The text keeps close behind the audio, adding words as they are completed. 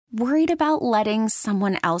Worried about letting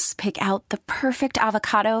someone else pick out the perfect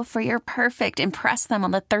avocado for your perfect impress them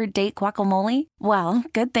on the third date guacamole? Well,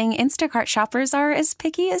 good thing Instacart shoppers are as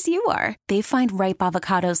picky as you are. They find ripe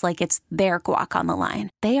avocados like it's their guac on the line.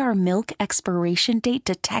 They are milk expiration date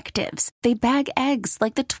detectives. They bag eggs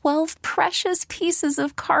like the 12 precious pieces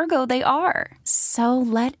of cargo they are. So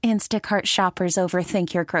let Instacart shoppers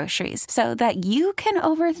overthink your groceries so that you can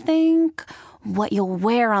overthink what you'll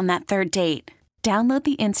wear on that third date. Download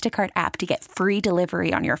the Instacart app to get free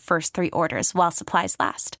delivery on your first 3 orders while supplies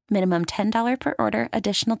last. Minimum $10 per order.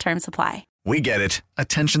 Additional terms apply. We get it.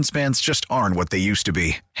 Attention spans just aren't what they used to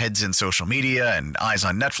be. Heads in social media and eyes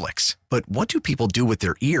on Netflix. But what do people do with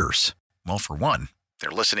their ears? Well, for one, they're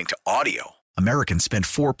listening to audio. Americans spend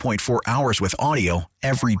 4.4 hours with audio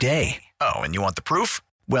every day. Oh, and you want the proof?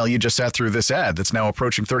 Well, you just sat through this ad that's now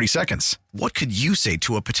approaching 30 seconds. What could you say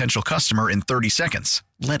to a potential customer in 30 seconds?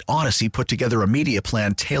 Let Odyssey put together a media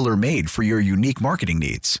plan tailor-made for your unique marketing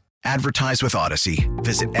needs. Advertise with Odyssey.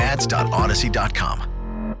 Visit ads.odyssey.com.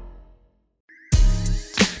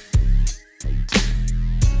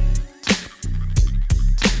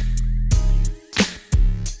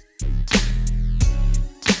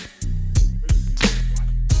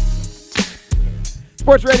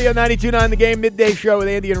 Sports Radio 92.9 The Game, midday show with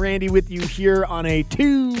Andy and Randy with you here on a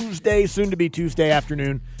Tuesday, soon-to-be Tuesday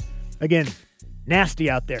afternoon. Again, nasty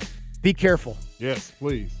out there. Be careful. Yes,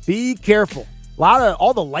 please. Be careful.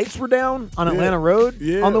 All the lights were down on Atlanta Road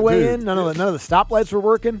on the way in. None of the stoplights were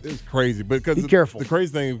working. It's crazy, but be careful. The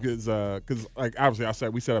crazy thing is because like obviously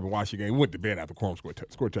we set up and watched the game. We went to bed after Quorum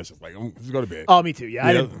scored touchdowns. Like let's go to bed. Oh, me too. Yeah,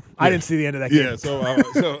 I didn't see the end of that game. Yeah,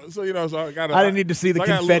 so you know, so I didn't need to see the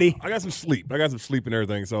confetti. I got some sleep. And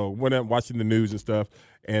everything. So went up watching the news and stuff,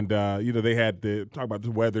 and you know they had to talk about the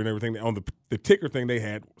weather and everything on the ticker thing. They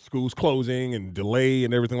had schools closing and delay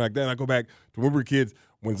and everything like that. And I go back to when we were kids.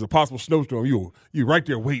 When it's a possible snowstorm, you right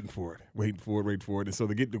there waiting for it. And so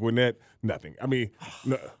they get to Gwinnett, nothing. I mean,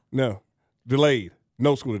 no, delayed,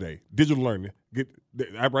 no school today, digital learning.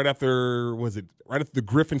 Right after the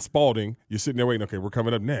Griffin Spalding, you're sitting there waiting. Okay, we're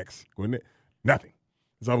coming up next. Gwinnett, nothing.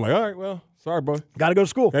 So I'm like, all right, well, sorry, boy. Got to go to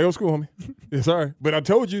school. Got to go to school, homie. Yeah, sorry. But I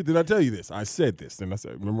told you, did I tell you this? I said this. And I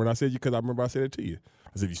said, remember when I said you? Because I remember I said it to you.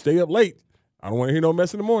 I said, if you stay up late, I don't want to hear no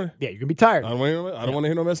mess in the morning. Yeah, you're going to be tired. I don't want to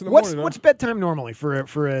hear no mess in the morning. What's bedtime normally for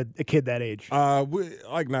a kid that age?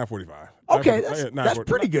 Like 9:45. Okay, that's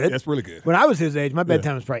pretty good. That's really good. When I was his age, my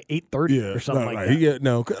bedtime was probably 8:30 or something like that. Yeah,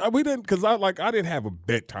 no, we didn't because I didn't have a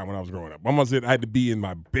bedtime when I was growing up. My mom said I had to be in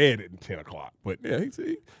my bed at 10 o'clock. But yeah,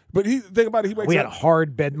 think about it. He wakes we up. had a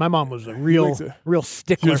hard bed. My mom was a real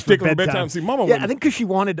stickler for bedtime. See, my mom I think because she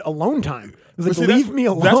wanted alone time. It was like, leave me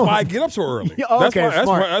alone. That's why I get up so early.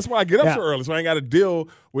 That's why I get up so early, so I ain't got to deal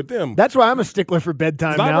with them. That's why I'm a stickler for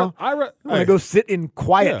bedtime now. I want to go sit in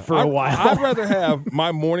quiet for a while. I'd rather have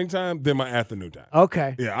my morning time than my afternoon time.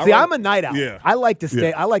 Okay. Yeah. See, I'm a night owl. Yeah. I like to stay.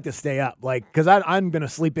 Yeah. I like to stay up, because I'm going to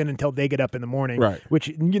sleep in until they get up in the morning. Right. Which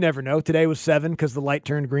you never know. Today was 7 because the light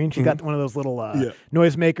turned green. She got one of those little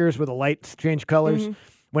noisemakers where the lights change colors. Mm-hmm.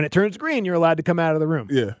 When it turns green, you're allowed to come out of the room.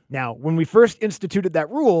 Yeah. Now, when we first instituted that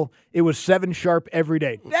rule, it was 7 sharp every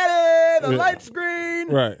day. Daddy, the light's green.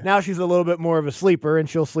 Right. Now she's a little bit more of a sleeper, and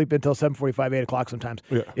she'll sleep until 7:45, 8 o'clock sometimes.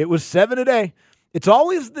 Yeah. It was 7 a day. It's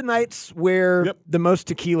always the nights where the most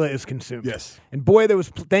tequila is consumed. Yes. And boy, there was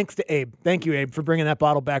thanks to Abe. Thank you, Abe, for bringing that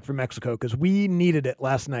bottle back from Mexico because we needed it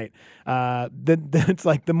last night. It's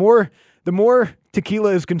like the more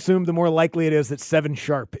tequila is consumed, the more likely it is that 7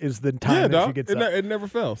 sharp is the time that she gets up. It never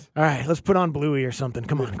fails. All right, let's put on Bluey or something.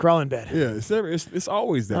 Come on, crawl in bed. Yeah, it's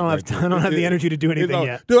always that. I don't have the energy to do anything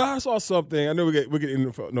yet. Dude, I saw something. I know we get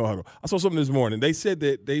in no huddle. I saw something this morning. They said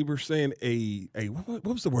that they were saying what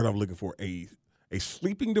was the word I'm looking for? A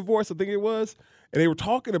sleeping divorce, I think it was. And they were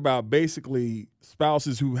talking about basically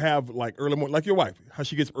spouses who have like early morning, like your wife, how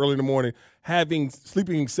she gets early in the morning,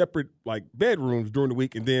 sleeping in separate like bedrooms during the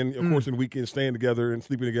week, and then of course in the weekend staying together and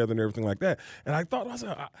sleeping together and everything like that. And I thought,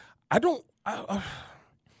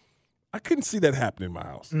 I couldn't see that happening in my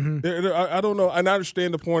house. Mm-hmm. I don't know, and I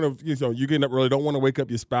understand the point of you getting up early, don't want to wake up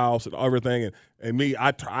your spouse and everything. And me,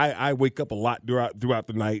 I wake up a lot throughout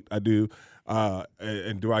the night. I do.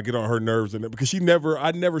 And do I get on her nerves? And because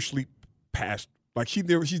I never sleep past. Like she's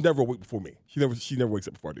never awake before me. She never wakes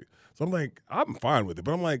up before I do. So I'm like, I'm fine with it.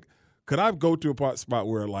 But I'm like, could I go to a spot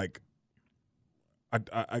where like,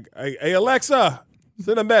 hey Alexa,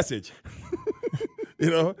 send a message.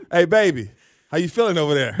 Hey baby, how you feeling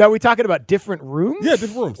over there? Now, are we talking about different rooms? Yeah,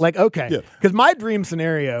 different rooms. Like, okay. Yeah. Because my dream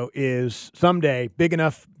scenario is someday big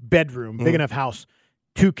enough bedroom, big enough house,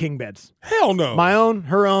 2 king beds. Hell no. My own,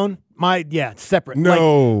 her own. separate.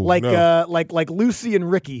 No, like Lucy and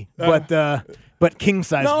Ricky, but king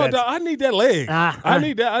size beds. No, I need that leg. I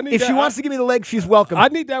need that. If she wants to give me the leg, she's welcome. I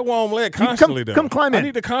need that warm leg constantly. Come climb in. I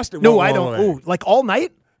need the constant. No, warm I don't. leg. Ooh, like all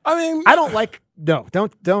night. I mean, I don't like. No,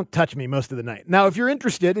 don't touch me most of the night. Now, if you're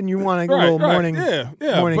interested and you want a little morning, morning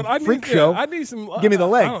but I need, freak show, I need some. Give me the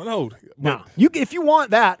leg. I don't know. No, if you want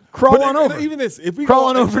that, crawl on over. Even this, if we crawl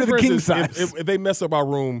on over to the king size. If they mess up our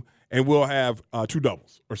room and we'll have 2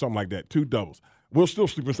 doubles or something like that, 2 doubles. We'll still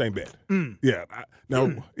sleep in the same bed. Yeah.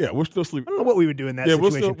 We'll still sleep. I don't know what we would do in that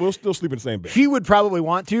situation. We'll still sleep in the same bed. She would probably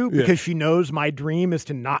want to because she knows my dream is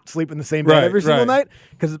to not sleep in the same bed every single night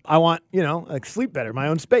because I want, sleep better, my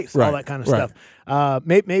own space, all that kind of stuff.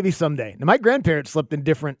 Maybe someday. Now, my grandparents slept in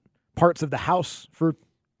different parts of the house for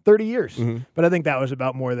 30 years, but I think that was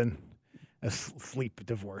about more than a sleep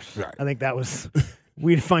divorce. Right. I think that was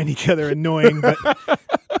we'd find each other annoying, but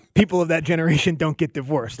people of that generation don't get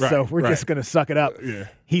divorced, so we're just going to suck it up. Yeah.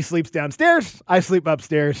 He sleeps downstairs, I sleep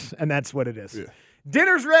upstairs, and that's what it is. Yeah.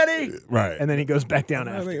 Dinner's ready, and then he goes back down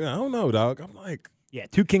after. I don't know, dog. I'm like,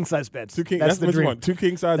 2 king size beds. That's the dream. 2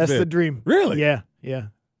 king size beds. That's the dream. Really? Yeah.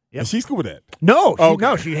 Yep. And she's cool with that. No,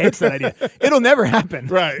 she hates that idea. It'll never happen.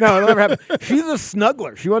 Right. No, it'll never happen. She's a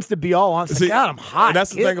snuggler. She wants to be all on. See, God, I'm hot. And that's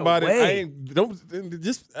the thing about it.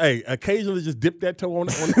 Occasionally just dip that toe on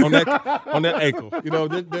that ankle.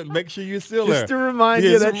 Make sure you're still there. Just to remind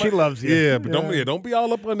you that she loves you. Yeah, but don't be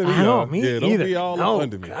all up under me. I don't mean don't either. be all up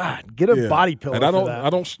under me. God, get a body pillow. And for that. I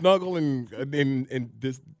don't snuggle in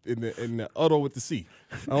the uddle with the C.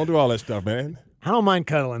 I don't do all that stuff, man. I don't mind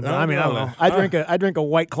cuddling. I don't know. I drank a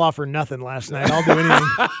White Claw for nothing last night. I'll do anything.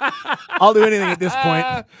 I'll do anything at this point.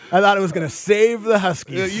 I thought it was going to save the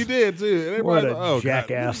Huskies. Yeah, you did too. What a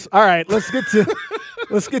jackass! God. All right, let's get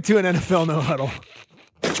to an NFL no huddle.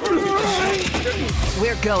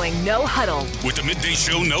 We're going no huddle with the midday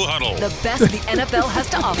show no huddle. The best the NFL has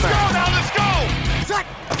to offer. Let's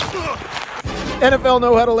go! NFL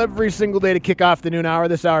no huddle every single day to kick off the noon hour.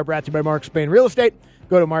 This hour brought to you by Mark Spain Real Estate.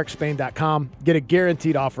 Go to markspain.com, get a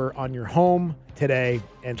guaranteed offer on your home today,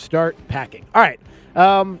 and start packing. All right.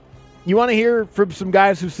 You want to hear from some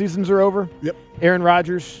guys whose seasons are over? Yep. Aaron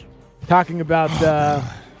Rodgers talking about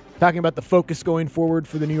the focus going forward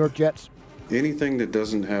for the New York Jets. Anything that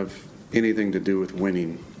doesn't have anything to do with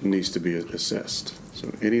winning needs to be assessed.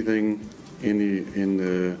 So anything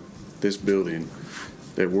in this building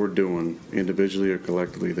that we're doing individually or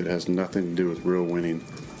collectively that has nothing to do with real winning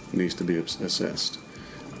needs to be assessed.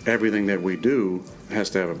 Everything that we do has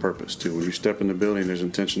to have a purpose too. When you step in the building, there's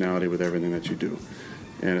intentionality with everything that you do.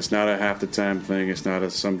 And it's not a half the time thing. It's not a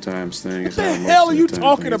sometimes thing. It's what not the a hell most are you of the time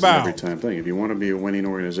talking thing. about? It's an every time thing. If you want to be a winning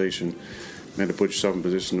organization, man, to put yourself in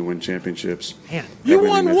position to win championships, you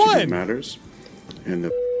won that one. You do matters. And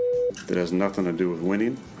that has nothing to do with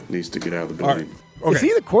winning needs to get out of the building. Right. Okay. Is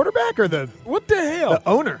he the quarterback or what the hell? The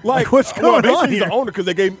owner? Like what's going on he's here? the owner because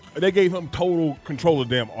they gave him total control of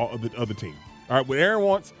the other team. All right, what Aaron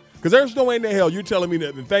wants. Because there's no way in the hell you're telling me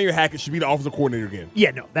that Nathaniel Hackett should be the offensive coordinator again.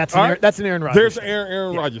 Yeah, no, that's an Aaron Rodgers. There's an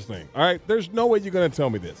Aaron Rodgers thing. All right, there's no way you're going to tell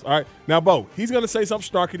me this. All right, now Beau, he's going to say something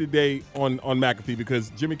snarky today on McAfee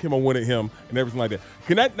because Jimmy Kimmel went at him and everything like that.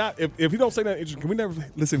 Can that not? If he don't say that, can we never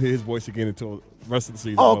listen to his voice again until the rest of the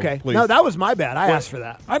season? Oh, okay. Please? No, that was my bad. I asked for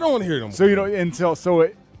that. I don't want to hear them. So you know, I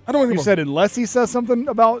don't want to. You said unless he says something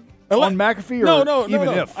about on McAfee, or no.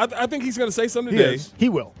 if I think he's going to say something today. He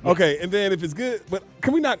will. Okay, and then if it's good, but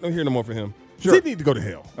can we not hear no more from him? Sure. He need to go to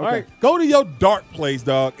hell. All right, go to your dark place,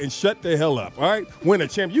 dog, and shut the hell up. All right, win a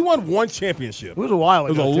champion. You won one championship. It was a while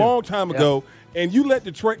ago. It was a long time ago, and you let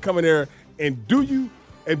Detroit come in there and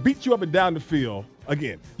beat you up and down the field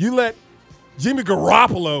again. You let Jimmy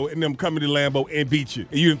Garoppolo and them come into Lambeau and beat you,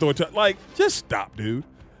 and you didn't throw a touch. Like, just stop, dude.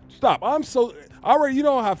 Stop. You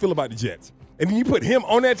know how I feel about the Jets. And then you put him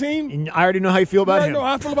on that team? And I already know how you feel about him. You already know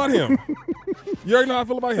how I feel about him. You already know how I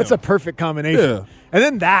feel about him. That's a perfect combination. Yeah. And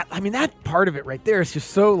then that part of it right there is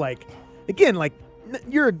just so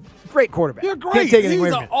you're a great quarterback. You're great. Can't take anything away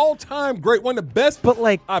He's from an all-time great, one of the best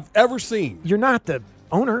I've ever seen. You're not the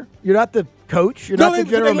owner. You're not the coach. You're not the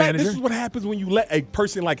general manager. This is what happens when you let a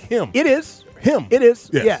person like him. It is. Him. It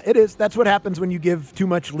is. Yes. Yeah, it is. That's what happens when you give too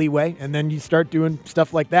much leeway and then you start doing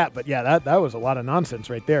stuff like that. But, yeah, that was a lot of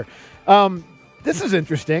nonsense right there. This is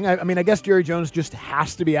interesting. I mean, I guess Jerry Jones just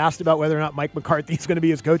has to be asked about whether or not Mike McCarthy is going to be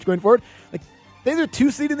his coach going forward. Like, they're the 2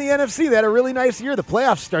 seed in the NFC. They had a really nice year. The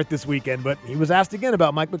playoffs start this weekend, but he was asked again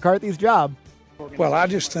about Mike McCarthy's job. Well, I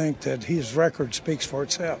just think that his record speaks for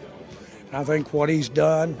itself. I think what he's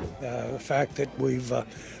done, the fact that we've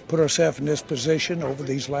put ourselves in this position over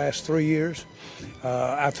these last 3 years,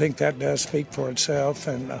 I think that does speak for itself.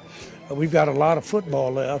 And we've got a lot of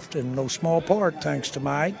football left, in no small part thanks to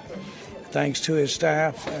Mike, thanks to his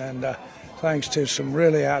staff, and thanks to some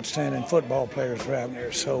really outstanding football players around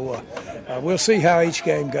there. So we'll see how each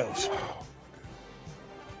game goes.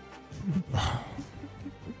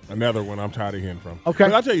 Another one I'm tired of hearing from. Okay.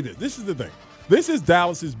 But I'll tell you this. This is the thing. This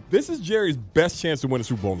is Jerry's best chance to win a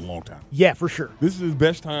Super Bowl in a long time. Yeah, for sure. This is his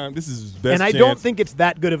best time. This is his best and I chance. don't think it's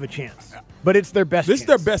that good of a chance, but it's their best chance. This is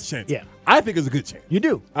their best chance. Yeah. I think it's a good chance. You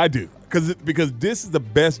do? I do. Because this is the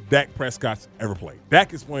best Dak Prescott's ever played.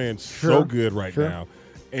 Dak is playing so good right now.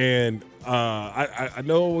 And I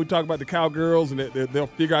know we talk about the Cowgirls, and they'll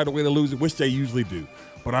figure out a way to lose it, which they usually do.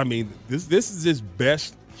 But, I mean, this is his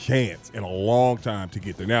best chance in a long time to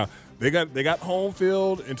get there. Now, they got home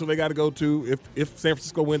field until they got to go to – if San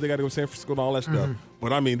Francisco wins, they got to go to San Francisco and all that stuff.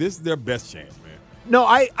 But, I mean, this is their best chance, man. No,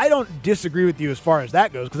 I don't disagree with you as far as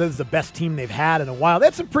that goes, because this is the best team they've had in a while.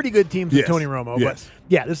 That's some pretty good teams with Tony Romo. Yes. But,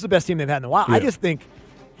 yeah, this is the best team they've had in a while. Yeah. I just think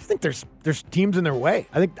there's teams in their way.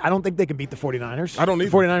 I don't think they can beat the 49ers. I don't either.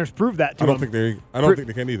 The 49ers proved that to them. I don't think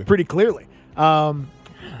they can either. Pretty clearly. I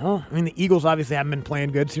mean, the Eagles obviously haven't been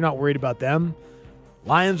playing good, so you're not worried about them.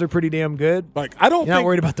 Lions are pretty damn good. You're not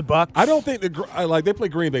worried about the Bucs. I don't think they play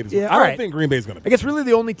Green Bay this week. Yeah, I don't right. think Green Bay's going to be. I guess really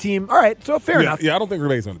the only team. All right, so fair enough. Yeah, I don't think Green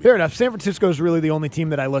Bay's going to be. Fair enough. San Francisco is really the only team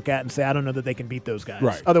that I look at and say, I don't know that they can beat those guys.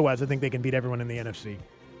 Right. Otherwise, I think they can beat everyone in the NFC.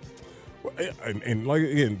 And like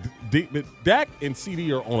again, Dak and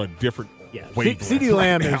CD are on a different wavelength. CD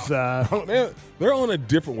Lamb right is they're on a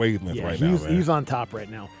different wavelength right now. He's on top right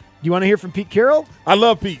now. Do you want to hear from Pete Carroll? I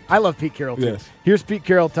love Pete. I love Pete Carroll too. Yes. Here's Pete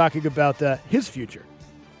Carroll talking about his future.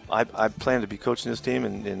 I plan to be coaching this team,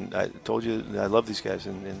 and I told you I love these guys,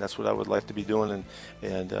 and that's what I would like to be doing,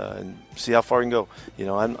 and see how far I can go. You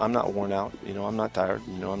know, I'm not worn out. You know, I'm not tired.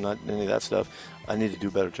 You know, I'm not any of that stuff. I need to do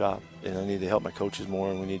a better job, and I need to help my coaches more,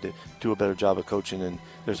 and we need to do a better job of coaching, and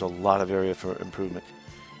there's a lot of area for improvement.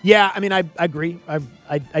 Yeah, I mean, I agree.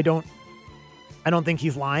 I don't think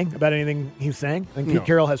he's lying about anything he's saying. I think Pete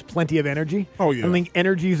Carroll has plenty of energy. Oh, yeah. I don't think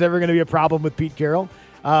energy is ever going to be a problem with Pete Carroll.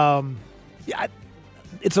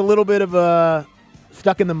 It's a little bit of a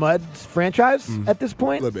stuck in the mud franchise at this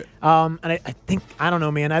point. A little bit. And I think, I don't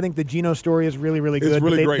know, man. I think the Geno story is really, really good. It's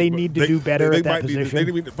really great. They need to do better at that position.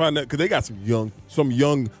 They need to find that because they got some young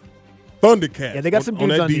Thundercats. Yeah, they got some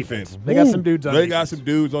dudes on defense. They got some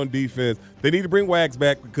dudes on defense. They need to bring Wags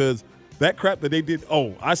back because that crap that they did.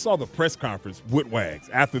 Oh, I saw the press conference with Wags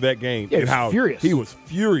after that game. Yeah, He was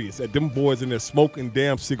furious at them boys in there smoking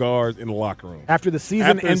damn cigars in the locker room. After the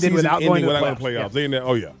season ended without going to the playoffs. Yeah. They in there.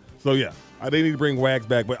 Oh, yeah. So, yeah, they need to bring Wags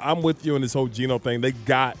back. But I'm with you on this whole Geno thing. They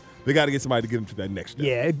got to get somebody to get him to that next step.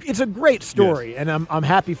 Yeah, it's a great story, and I'm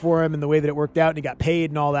happy for him and the way that it worked out, and he got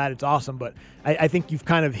paid and all that. It's awesome, but I think you've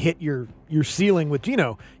kind of hit your ceiling with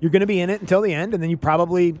Geno. You're going to be in it until the end, and then you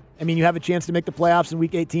probably – I mean, you have a chance to make the playoffs in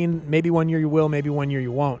Week 18. Maybe one year you will, maybe one year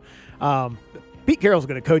you won't. Pete Carroll's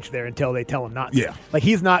going to coach there until they tell him not to. Yeah. Like,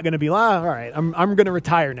 he's not going to be like, all right, I'm going to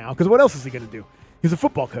retire now, because what else is he going to do? He's a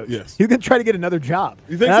football coach. Yes. He's going to try to get another job.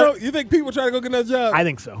 You think so? You think people try to go get another job? I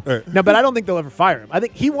think so. Right. No, but I don't think they'll ever fire him. I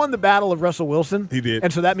think he won the battle of Russell Wilson. He did.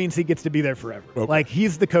 And so that means he gets to be there forever. Okay. Like,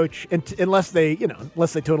 he's the coach unless they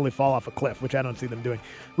totally fall off a cliff, which I don't see them doing.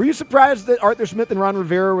 Were you surprised that Arthur Smith and Ron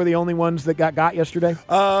Rivera were the only ones that got yesterday?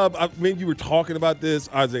 I mean, you were talking about this,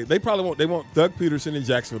 Isaiah. They probably won't. They want Doug Peterson in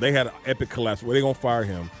Jacksonville. They had an epic collapse where they're going to fire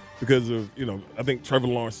him. Because of, I think Trevor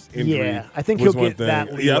Lawrence's injury. Yeah, I think he'll get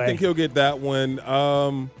that leeway. Yeah, I think he'll get that one.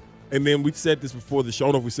 And then we said this before the show. I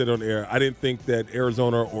don't know if we said it on the air. I didn't think that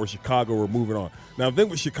Arizona or Chicago were moving on. Now, the thing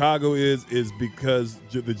with Chicago is because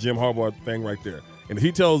the Jim Harbaugh thing right there. And if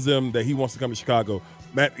he tells them that he wants to come to Chicago,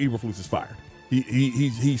 Matt Eberflus is fired.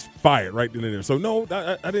 He's fired right then and there. So, no,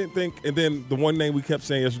 I didn't think. And then the one name we kept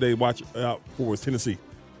saying yesterday, watch out for, was Tennessee.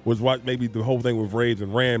 Maybe the whole thing with Raids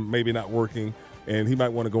and Ram maybe not working. And he might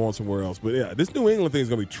want to go on somewhere else. But, yeah, this New England thing is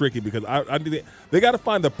going to be tricky because they got to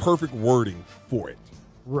find the perfect wording for it.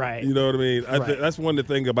 Right. You know what I mean? Right. That's one of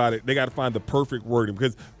the things about it. They got to find the perfect wording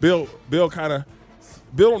because Bill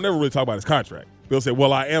don't never really talk about his contract. Bill said,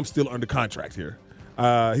 well, I am still under contract here.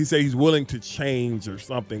 He said he's willing to change or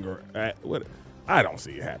something or what. I don't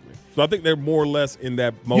see it happening. So I think they're more or less in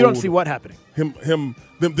that mode. You don't see what happening? Them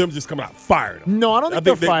just coming out firing him. No, I don't think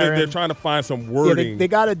they'll fire him. They're trying to find some wording. Yeah, they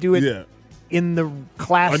got to do it. Yeah. In the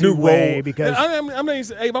classy a new way role. Because I'm not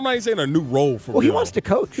even saying a new role for Bill. He wants to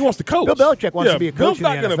coach. He wants to coach. Bill Belichick wants to be a coach in the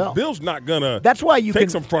NFL. Bill's not gonna. That's why you take can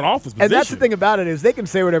some front office position. And that's the thing about it is they can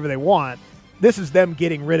say whatever they want, this is them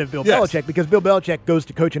getting rid of Bill Belichick because Bill Belichick goes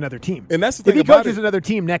to coach another team. And that's the thing if he about coaches another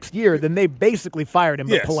team next year, then they basically fired him,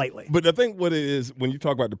 but politely. But I think what it is, when you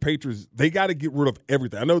talk about the Patriots, they got to get rid of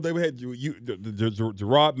everything. I know they had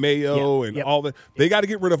Gerard Mayo and all that. They got to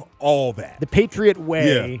get rid of all that. The Patriot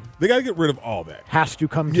way. Yeah, they got to get rid of all that. Has to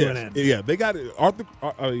come to an end. Yeah, they got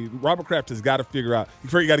to. Robert Kraft has got to figure out.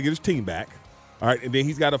 First, you got to get his team back. All right, and then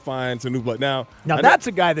he's got to find some new blood. Now that's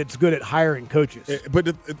a guy that's good at hiring coaches. But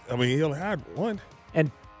he only hired one. And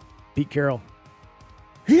Pete Carroll.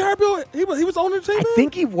 He hired Bill. He was on the team. I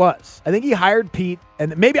think he was. I think he hired Pete,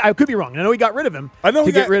 and maybe I could be wrong. I know he got rid of him.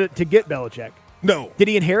 To get Belichick. No. Did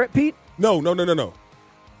he inherit Pete? No. No,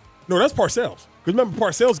 that's Parcells. Because remember,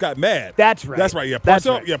 Parcells got mad. That's right. That's right. Yeah,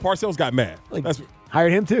 Parcells got mad.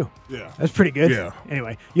 Hired him too. Yeah, that's pretty good. Yeah.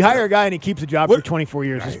 Anyway, you hire a guy and he keeps a job for 24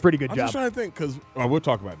 years. It's a pretty good job. I'm just trying to think because we'll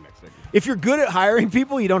talk about it next segment. If you're good at hiring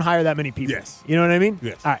people, you don't hire that many people. Yes. You know what I mean?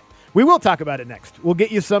 Yes. All right. We will talk about it next. We'll get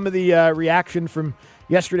you some of the reaction from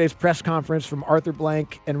yesterday's press conference from Arthur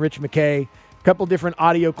Blank and Rich McKay. A couple different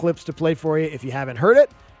audio clips to play for you if you haven't heard it.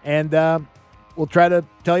 And we'll try to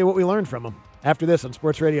tell you what we learned from them. After this on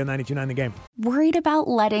Sports Radio 92.9 The Game. Worried about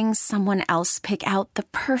letting someone else pick out the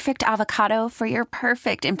perfect avocado for your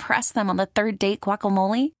perfect impress them on the third date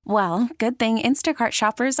guacamole? Well, good thing Instacart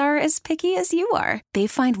shoppers are as picky as you are. They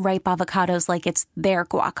find ripe avocados like it's their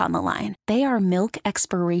guac on the line. They are milk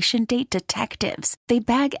expiration date detectives. They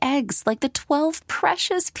bag eggs like the 12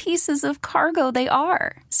 precious pieces of cargo they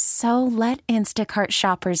are. So let Instacart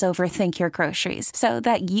shoppers overthink your groceries so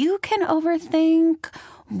that you can overthink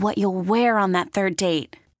what you'll wear on that third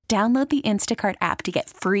date. Download the Instacart app to get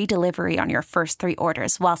free delivery on your first 3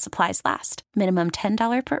 orders while supplies last. Minimum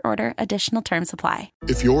 $10 per order. Additional terms apply.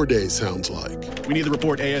 If your day sounds like, we need the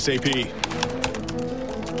report ASAP,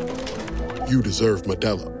 you deserve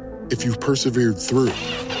Modelo. If you've persevered through,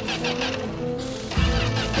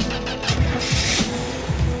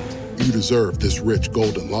 you deserve this rich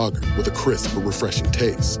golden lager with a crisp but refreshing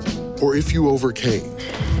taste. Or if you overcame,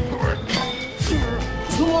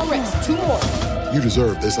 2 more reps, 2 more. you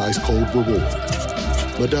deserve this ice-cold reward.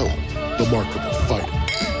 Modelo, the Remarkable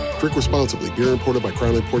Fighter. Drink responsibly. Beer imported by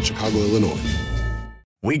Crown Imports, Chicago, Illinois.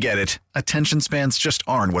 We get it. Attention spans just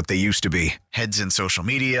aren't what they used to be. Heads in social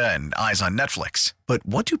media and eyes on Netflix. But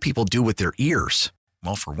what do people do with their ears?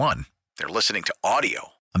 Well, for one, they're listening to audio.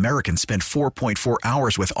 Americans spend 4.4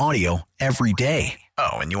 hours with audio every day.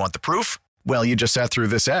 Oh, and you want the proof? Well, you just sat through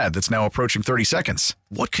this ad that's now approaching 30 seconds.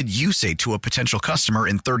 What could you say to a potential customer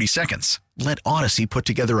in 30 seconds? Let Odyssey put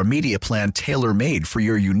together a media plan tailor-made for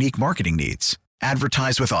your unique marketing needs.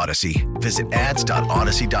 Advertise with Odyssey. Visit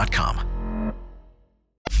ads.odyssey.com.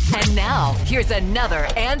 And now, here's another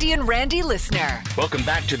Andy and Randy listener. Welcome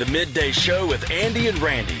back to the Midday Show with Andy and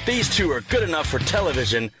Randy. These two are good enough for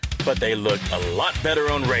television, but they look a lot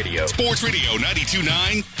better on radio. Sports Radio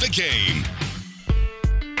 92.9 The Game.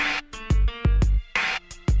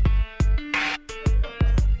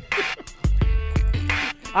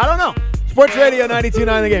 I don't know. Sports Radio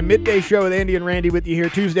 92.9 The Game. Midday Show with Andy and Randy with you here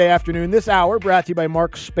Tuesday afternoon. This hour brought to you by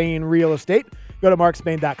Mark Spain Real Estate. Go to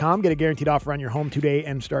markspain.com. Get a guaranteed offer on your home today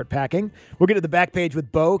and start packing. We'll get to the Backpage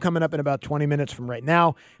with Beau coming up in about 20 minutes from right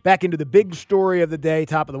now. Back into the big story of the day,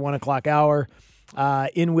 top of the 1 o'clock hour,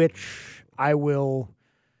 in which I will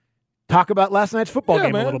talk about last night's football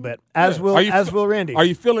game a little bit, as will Randy. Are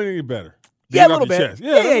you feeling any better? Yeah, a little bit.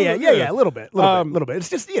 Yeah, a little bit. It's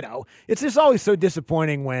just, it's just always so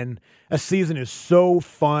disappointing when a season is so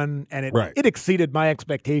fun and it exceeded my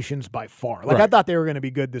expectations by far. I thought they were going to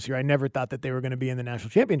be good this year. I never thought that they were going to be in the national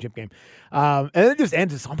championship game. And it just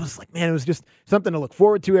ends. It's almost like, man, it was just something to look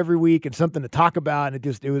forward to every week and something to talk about. And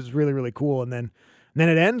it was really, really cool. And then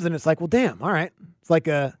it ends and it's like, well, damn, all right.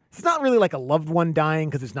 It's not really like a loved one dying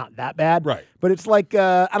because it's not that bad. Right. But it's like,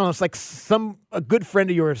 I don't know, it's like a good friend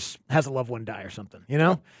of yours has a loved one die or something, you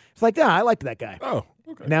know? It's like, I liked that guy. Oh,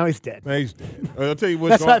 okay. Now he's dead. I'll tell you what.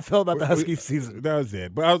 That's how I felt about the Huskies season. That was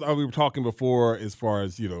it. But we were talking before as far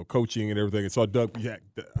as, coaching and everything. And saw Doug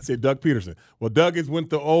Peterson. Well, Doug went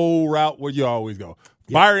the old route where you always go.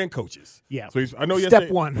 Firing coaches. Yeah. So I know Step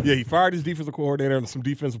one. Yeah, he fired his defensive coordinator and some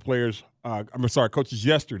defensive players. Coaches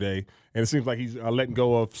yesterday, and it seems like he's letting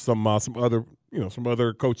go of some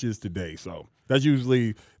other coaches today. So that's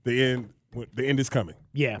usually the end. The end is coming.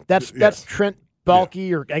 Yeah, that's Trent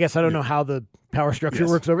Baalke, or I guess I don't know how the power structure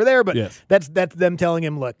works over there, but that's them telling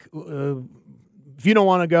him, look, if you don't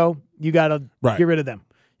want to go, you got to get rid of them.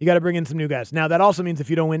 You got to bring in some new guys. Now, that also means if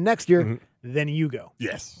you don't win next year, then you go.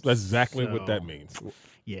 Yes, that's exactly what that means.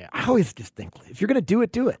 Yeah, I always just think if you're going to do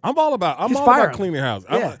it, do it. I'm all about cleaning house.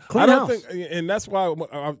 Yeah, I don't think, and that's why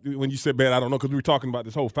when you said bad, I don't know, because we were talking about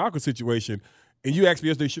this whole Falcons situation, and you asked me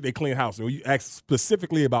yesterday, should they clean house? And you asked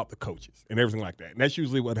specifically about the coaches and everything like that. And that's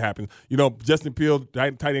usually what happens. Justin Peel,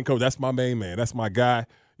 tight end coach, that's my main man. That's my guy.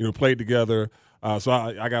 Played together. So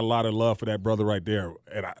I got a lot of love for that brother right there.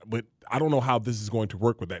 But I don't know how this is going to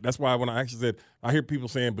work with that. That's why when I actually said, I hear people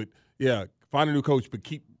saying, but yeah, find a new coach, but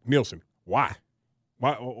keep Nielsen. Why?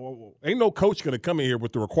 Ain't no coach going to come in here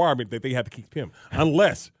with the requirement that they have to keep him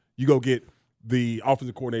unless you go get the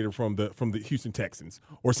offensive coordinator from the Houston Texans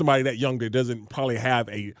or somebody that young that doesn't probably have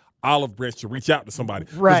a olive branch to reach out to somebody.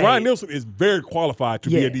 Right. Because Ryan Nielsen is very qualified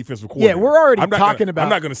to be a defensive coordinator. Yeah, we're already talking about. I'm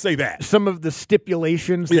not going to say that. Some of the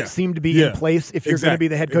stipulations that seem to be in place if you're going to be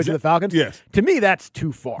the head coach of the Falcons. Yes. To me, that's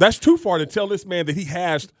too far. That's too far to tell this man that he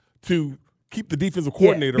has to keep the defensive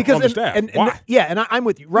coordinator on the staff. Why? I'm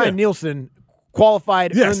with you. Ryan Nielsen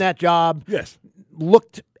qualified, earned that job. Yes.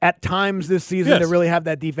 Looked at times this season to really have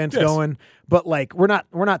that defense going, but we're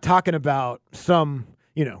not talking about some,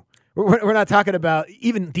 we're not talking about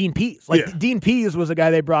even Dean Pease. Dean Pease was a guy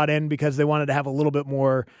they brought in because they wanted to have a little bit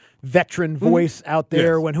more veteran voice out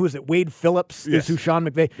there. When who is it? Wade Phillips is who Sean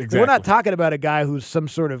McVay. Exactly. We're not talking about a guy who's some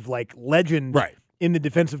sort of legend in the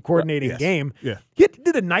defensive coordinating game. Yeah. He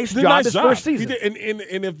did a nice job his first season. He did,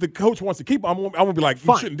 and if the coach wants to keep him, I'm gonna be like,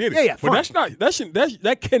 you shouldn't did it. But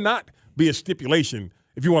that cannot be a stipulation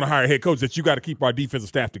if you want to hire a head coach that you got to keep our defensive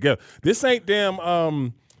staff together. This ain't damn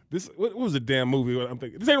what was the damn movie I'm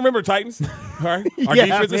thinking? This ain't Remember the Titans. All right? Our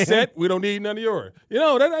defense is set. We don't need none of yours.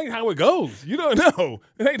 That ain't how it goes. You don't know.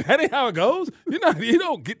 That ain't how it goes. You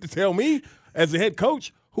don't get to tell me as a head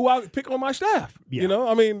coach who I pick on my staff. Yeah.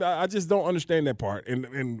 I just don't understand that part.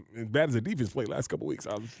 And bad as a defense played last couple of weeks,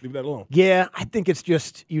 I'll just leave that alone. Yeah, I think it's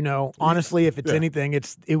just, honestly, if it's anything,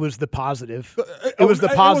 it was the positive. It was the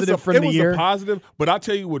positive from the year. It was a positive, but I'll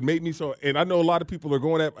tell you what made me so, and I know a lot of people are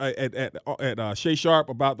going at Shay Sharp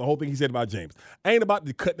about the whole thing he said about James. I ain't about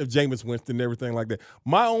the cutting of Jameis Winston and everything like that.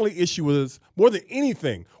 My only issue was, more than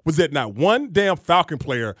anything, was that not one damn Falcon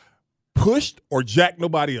player pushed or jacked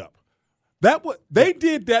nobody up. They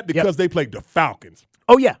did that because they played the Falcons.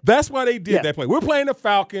 Oh, yeah. That's why they did that play. We're playing the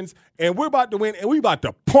Falcons, and we're about to win, and we're about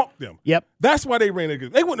to pump them. Yep. That's why they ran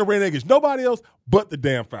against. They wouldn't have ran against nobody else but the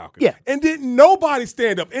damn Falcons. Yeah. And didn't nobody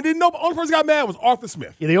stand up. And the only person got mad was Arthur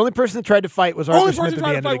Smith. Yeah, the only person that tried to fight was Arthur Smith at the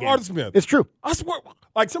end of the game. Arthur Smith. It's true. I swear,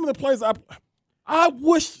 some of the plays, I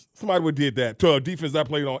wish somebody would have did that to a defense I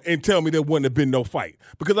played on and tell me there wouldn't have been no fight.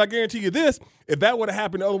 Because I guarantee you this, if that would have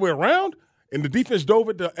happened the other way around, and the defense dove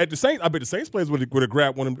at the Saints, I bet the Saints players would have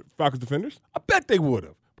grabbed one of the Falcons defenders. I bet they would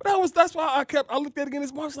have. But that's why I looked at it again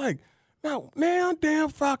this morning. I was like, now damn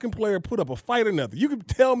Falcon player put up a fight or nothing. You can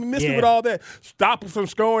tell me, miss me with all that, stop him from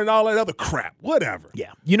scoring and all that other crap. Whatever.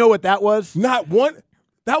 Yeah. You know what that was? Not one.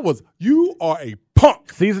 That was, you are a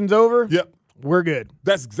punk. Season's over? Yep. We're good.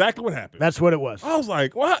 That's exactly what happened. That's what it was. I was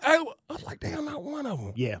like, well, I was like, damn, not one of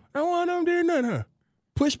them. Yeah. Not one of them did nothing, huh?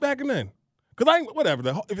 Push back and then. Because I ain't, whatever.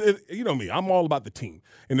 You know me, I'm all about the team.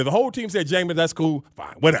 And if the whole team said, Jameis, that's cool,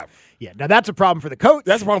 fine, whatever. Yeah, now that's a problem for the coach.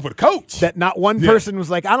 That's a problem for the coach. That not one person was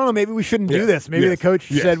like, I don't know, maybe we shouldn't do this. Maybe the coach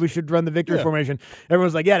said we should run the victory formation.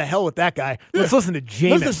 Everyone's like, yeah, to hell with that guy. Let's listen to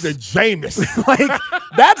Jameis. Let's listen to Jameis.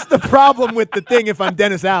 That's the problem with the thing, if I'm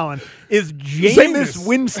Dennis Allen, is Jameis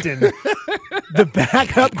Winston, the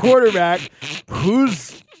backup quarterback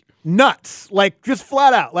who's nuts, just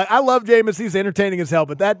flat out. I love Jameis. He's entertaining as hell,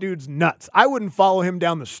 but that dude's nuts. I wouldn't follow him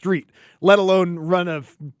down the street, let alone run a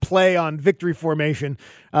play on victory formation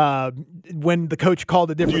when the coach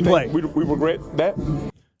called a different play. We regret that?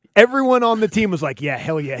 Everyone on the team was like, yeah,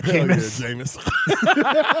 hell yeah, Jameis. Hell yeah, Jameis.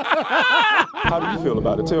 How do you feel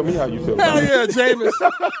about it? Tell me how you feel about it. Hell yeah, Jameis.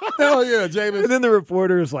 Hell yeah, Jameis. And then the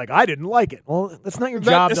reporter is like, I didn't like it. Well, that's not your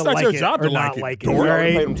job to like it or not like it. We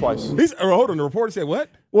already paid him twice. Hold on, the reporter said what?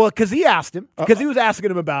 Well, because he asked him, because he was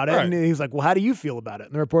asking him about it, and he's like, well, how do you feel about it?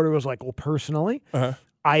 And the reporter was like, well, personally,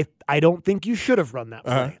 I don't think you should have run that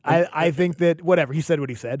play. I think that, whatever, he said what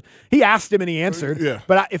he said. He asked him and he answered.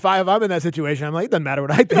 But if I'm in that situation, I'm like, it doesn't matter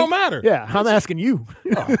what I think. It don't matter. Yeah, I'm asking you.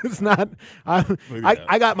 It's not,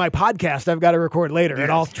 I got my podcast I've got to record later, and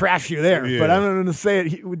I'll trash you there. But I'm not going to say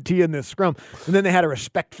it to you in this scrum. And then they had a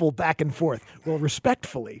respectful back and forth. Well,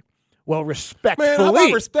 respectfully. Man, how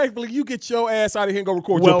about respectfully? You get your ass out of here and go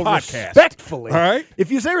record your podcast. Respectfully. All right?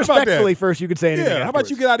 If you say respectfully first, you could say anything. Yeah, how about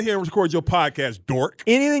you get out of here and record your podcast, dork?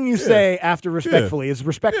 Anything you say after respectfully is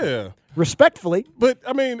respectful. Yeah. Respectfully. But,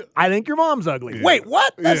 I mean. I think your mom's ugly. Yeah. Wait,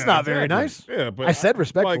 what? That's not very nice. Yeah, but I said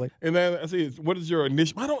respectfully. And then I see, what is your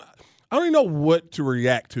initial? I don't even know what to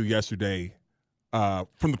react to yesterday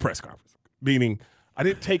from the press conference. Meaning, I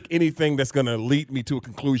didn't take anything that's going to lead me to a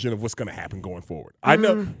conclusion of what's going to happen going forward. I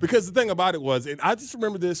know because the thing about it was, and I just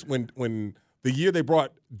remember this when the year they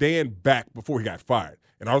brought Dan back before he got fired,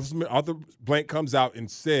 and Arthur Blank comes out and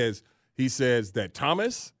says that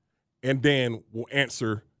Thomas and Dan will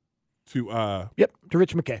answer to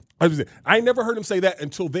Rich McKay. I never heard him say that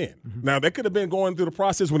until then. Now, that could have been going through the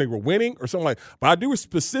process when they were winning or something like that. But I do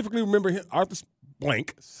specifically remember Arthur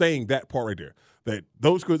Blank saying that part right there, that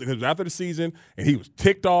those because it was after the season, and he was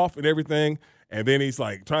ticked off and everything, and then he's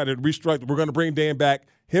like trying to restructure. We're going to bring Dan back.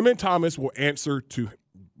 Him and Thomas will answer to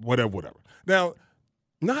whatever. Now,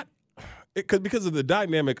 because of the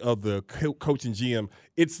dynamic of the coach and GM,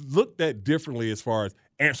 it's looked at differently as far as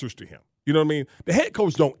answers to him. You know what I mean? The head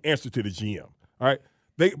coach don't answer to the GM. All right,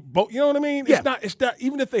 they both. You know what I mean? Yeah. It's not.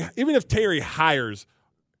 Even if Terry hires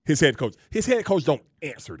his head coach don't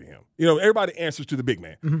answer to him. You know, everybody answers to the big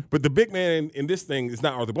man. But the big man in this thing is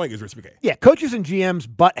not Arthur Blank, it's Rich McKay. Yeah, coaches and GMs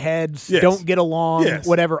butt heads, don't get along,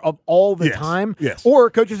 whatever, all the time. Yes. Or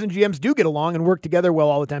coaches and GMs do get along and work together well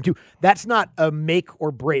all the time, too. That's not a make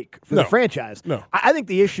or break for the franchise. No. I think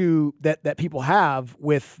the issue that people have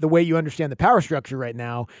with the way you understand the power structure right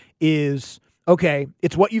now is, okay,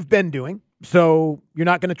 it's what you've been doing, so you're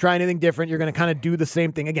not going to try anything different. You're going to kind of do the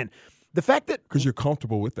same thing again. The fact that because you're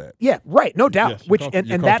comfortable with that, right, no doubt. Yes,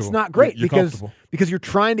 and that's not great because you're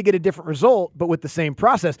trying to get a different result, but with the same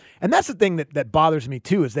process. And that's the thing that bothers me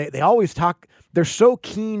too is they always talk. They're so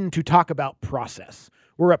keen to talk about process.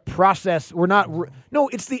 We're a process. We're not. No,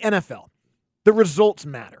 it's the NFL. The results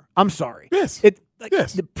matter. I'm sorry. Yes.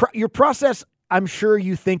 Your process. I'm sure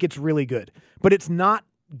you think it's really good, but it's not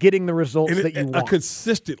getting the results that you want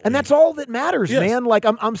consistently. And that's all that matters, man. Like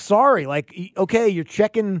I'm sorry. Like, okay, you're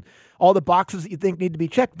checking all the boxes that you think need to be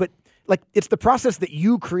checked, but like it's the process that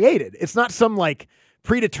you created. It's not some like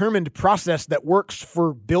predetermined process that works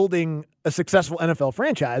for building a successful NFL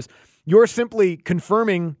franchise. You're simply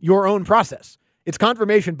confirming your own process. It's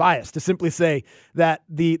confirmation bias to simply say that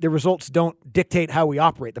the results don't dictate how we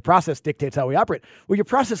operate. The process dictates how we operate. Well, your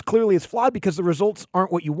process clearly is flawed because the results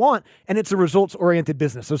aren't what you want, and it's a results-oriented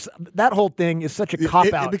business. So that whole thing is such a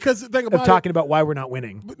cop-out because the thing about talking about why we're not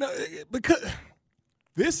winning. But no, because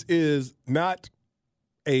this is not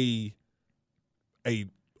a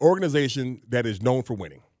organization that is known for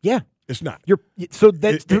winning. Yeah. It's not.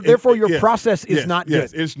 Therefore, your process is not good.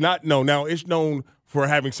 Yes, it's not. No, now it's known for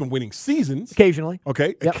having some winning seasons. Occasionally.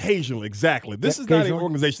 Okay, occasionally, exactly. This is not an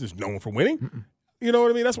organization that's known for winning. Mm-mm. You know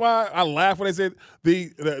what I mean? That's why I laugh when they said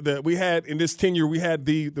we had in this tenure, we had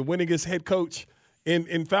the winningest head coach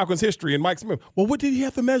in Falcons history, and Mike Smith. Well, what did he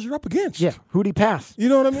have to measure up against? Yeah, who'd he pass? You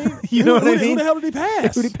know what I mean? What I mean? Who the hell did he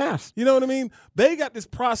pass? Who'd he pass? You know what I mean? They got this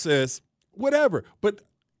process, whatever, but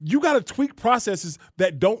you got to tweak processes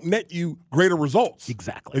that don't net you greater results.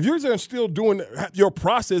 Exactly. If you're still doing your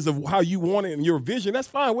process of how you want it and your vision, that's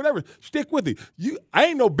fine, whatever. Stick with it. I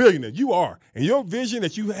ain't no billionaire. You are. And your vision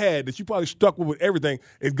that you had, that you probably stuck with everything,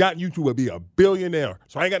 has gotten you to be a billionaire.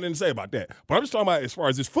 So I ain't got nothing to say about that. But I'm just talking about as far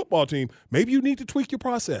as this football team, maybe you need to tweak your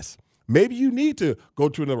process. Maybe you need to go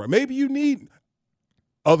to another. Maybe you need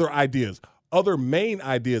other ideas. Other main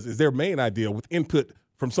ideas is their main idea with input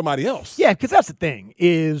from somebody else. Yeah, because that's the thing,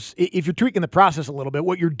 is if you're tweaking the process a little bit,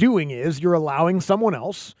 what you're doing is you're allowing someone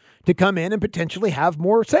else to come in and potentially have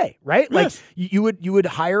more say, right? Yes. Like you would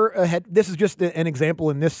hire a head. This is just an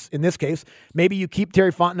example in this case. Maybe you keep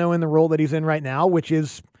Terry Fontenot in the role that he's in right now, which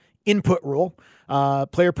is input role,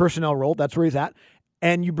 player personnel role. That's where he's at.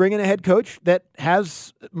 And you bring in a head coach that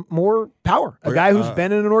has more power, a guy who's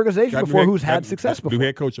been in an organization before, who's had success before. New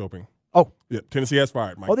head coach opening. Oh. Yeah, Tennessee has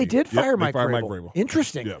fired Mike. Oh, they did fire Mike Vrabel.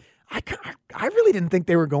 Interesting. Yeah. I really didn't think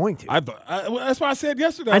they were going to. That's what I said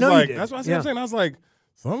yesterday. I know you did. That's what I said. I was like,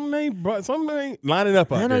 something ain't lining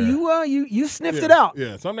up out there. You sniffed it out.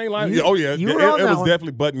 Yeah, something ain't lining up. Oh, yeah. It was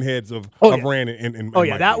definitely button heads of Rand and oh,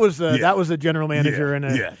 yeah. Mike That was a general manager.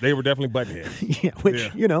 Yeah, they were definitely button heads. They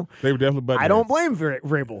were definitely button heads. I don't blame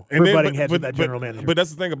Vrabel for butting heads with that general manager. But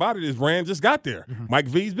that's the thing about it is Rand just got there. Mm-hmm. Mike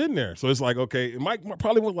V's been there. So it's like, okay, Mike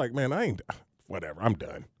probably was like, man, I ain't – whatever, I'm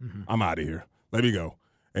done. Mm-hmm. I'm out of here. Let me go.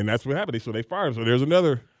 And that's what happened. So they fired him. So there's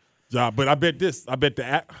another job. But I bet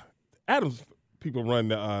the Adams people run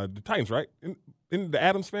the Titans, right? In the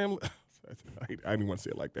Adams family. I didn't want to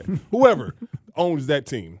say it like that. Whoever owns that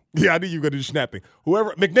team. Yeah, I knew you were going to do snapping.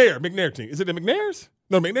 Whoever, McNair team. Is it the McNairs?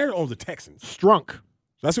 No, McNair owns the Texans. Strunk.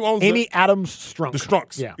 That's who owns Amy Adams Strunk. The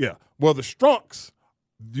Strunks. Yeah. Well, the Strunks,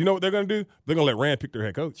 do you know what they're going to do? They're going to let Rand pick their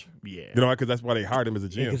head coach. Yeah. You know, because that's why they hired him as a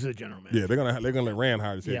GM. Because he's a general manager. Yeah, they're going to let Rand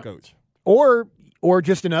hire his head coach. Or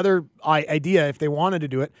just another idea, if they wanted to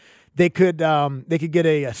do it, they could get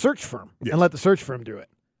a search firm and let the search firm do it.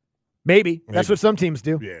 Maybe. That's what some teams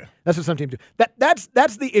do. Yeah. That's what some teams do.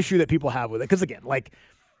 That's the issue that people have with it. Because, again, like,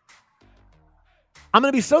 I'm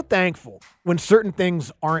going to be so thankful when certain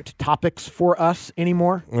things aren't topics for us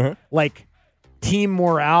anymore. Uh-huh. Like team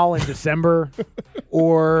morale in December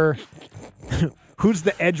or who's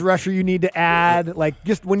the edge rusher you need to add. Like,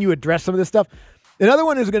 just when you address some of this stuff. Another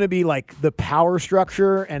one is going to be, like, the power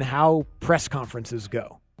structure and how press conferences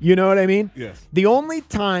go. You know what I mean? Yes. The only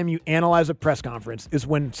time you analyze a press conference is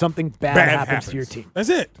when something bad happens to your team. That's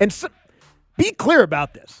it. And so, be clear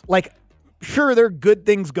about this. Like, sure, there are good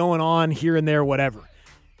things going on here and there, whatever.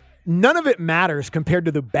 None of it matters compared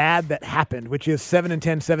to the bad that happened, which is 7-10,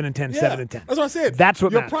 7-10, 7-10. That's what I said. That's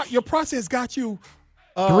what matters. Your process got you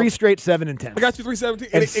 3 straight 7-10. I got you 3-17.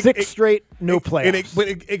 And 6 straight no playoffs. But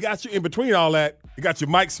it got you in between all that. It got you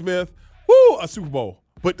Mike Smith, a Super Bowl.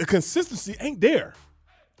 But the consistency ain't there.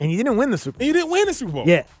 And you didn't win the Super Bowl. And you didn't win the Super Bowl.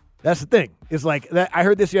 Yeah, that's the thing. It's like that. I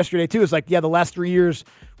heard this yesterday too. It's like, yeah, the last 3 years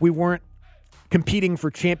we weren't competing for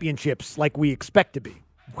championships like we expect to be.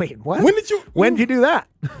 Wait, what? When did you do that?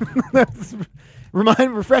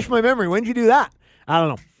 Refresh my memory. When did you do that? I don't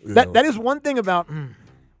know. Yeah. That is one thing about.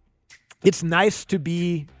 It's nice to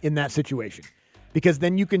be in that situation because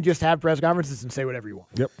then you can just have press conferences and say whatever you want.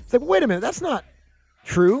 Yep. It's like, wait a minute, that's not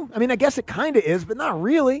true. I mean, I guess it kind of is, but not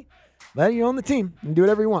really. But you own the team. You can do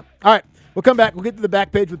whatever you want. All right, we'll come back. We'll get to the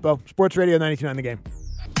back page with Beau. Sports Radio 92.9 The Game.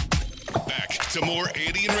 Back to more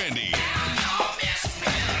Andy and Randy.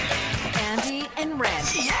 Andy and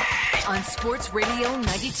Randy on Sports Radio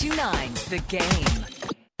 92.9 The Game.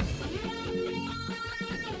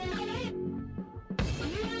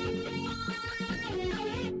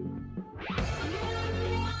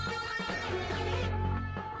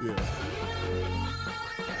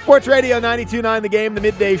 Sports Radio 92.9 The Game, the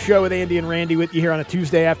midday show with Andy and Randy with you here on a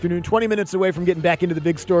Tuesday afternoon, 20 minutes away from getting back into the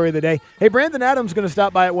big story of the day. Hey, Brandon Adams going to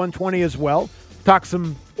stop by at 1:20 as well.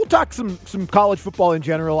 We'll talk some college football in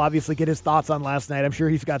general, obviously get his thoughts on last night. I'm sure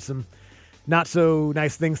he's got some not so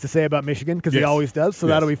nice things to say about Michigan because he always does, so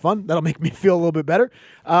that'll be fun. That'll make me feel a little bit better.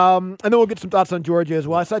 And then we'll get some thoughts on Georgia as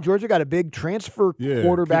well. I saw Georgia got a big transfer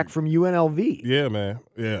quarterback from UNLV. Yeah, man.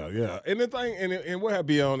 Yeah. And the thing, and we'll have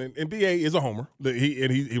B on, and BA is a homer.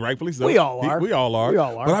 He rightfully so. We all are. We all are.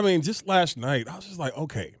 But I mean, just last night, I was just like,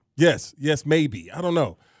 okay, yes, maybe. I don't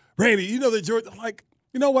know. Randy, you know that Georgia, like,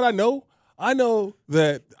 you know what I know? I know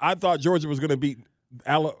that I thought Georgia was going to beat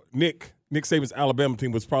Nick Saban's Alabama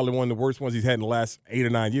team was probably one of the worst ones he's had in the last 8 or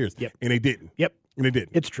 9 years. Yep. And they didn't. Yep. And they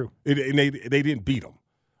didn't. It's true. And they didn't beat them.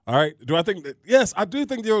 All right. Do I think that? Yes, I do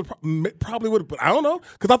think they probably would have, but I don't know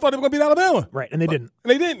because I thought they were going to beat Alabama. Right. And they didn't.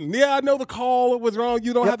 And they didn't. Yeah, I know the call was wrong.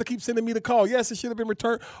 You don't have to keep sending me the call. Yes, it should have been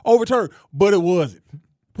overturned, but it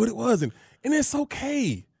wasn't. And it's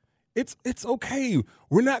okay. It's okay.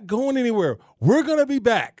 We're not going anywhere. We're going to be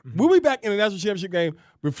back. We'll be back in the national championship game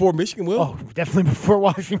before Michigan will. Oh, definitely before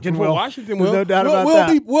Washington will. Washington will. No doubt about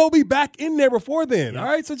that. We'll be back in there before then. Yeah. All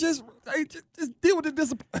right? So just deal with the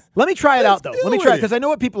discipline. Let me try it out, though. Let me try it because I know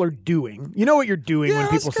what people are doing. You know what you're doing when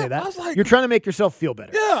people say that? Like, you're trying to make yourself feel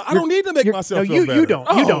better. Yeah, I don't need to make myself feel better.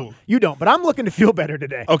 You don't. But I'm looking to feel better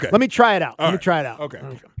today. Okay. Let me try it out. Okay.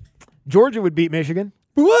 Georgia would beat Michigan.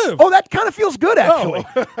 We would. Oh, that kind of feels good, actually.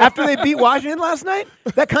 After they beat Washington last night,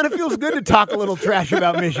 that kind of feels good to talk a little trash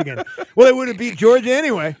about Michigan. Well, they would have beat Georgia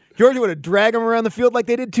anyway. Georgia would have dragged them around the field like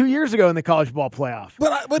they did 2 years ago in the college ball playoff.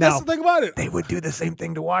 But that's the thing about it. They would do the same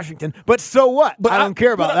thing to Washington. But so what? I don't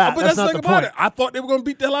care about that. But that's the thing about it. I thought they were going to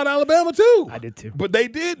beat the hell out of Alabama, too. I did, too. But they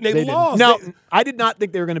did, and they lost. No, I did not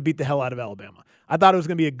think they were going to beat the hell out of Alabama. I thought it was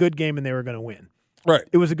going to be a good game, and they were going to win. Right.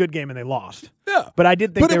 It was a good game, and they lost. Yeah. But I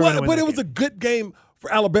did think they were going to win. But it was a good game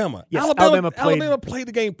for Alabama. Yes, Alabama played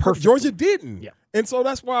the game perfect. Georgia didn't. Yeah. And so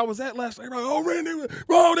that's where I was at last night. Like, oh, Randy,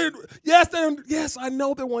 yes, I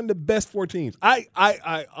know they're one of the best 4 teams.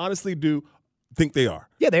 I honestly do think they are.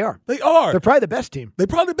 Yeah, they are. They are. They're probably the best team. They're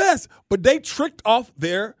probably the best. But they tricked off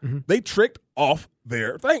their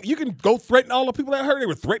thing. You can go threaten all the people that heard. They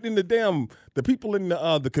were threatening the people in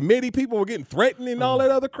the committee. People were getting threatened and all that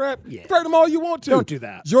other crap. Yeah. Threaten them all you want to. Don't do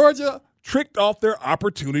that. Georgia tricked off their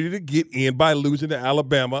opportunity to get in by losing to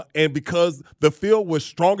Alabama, and because the field was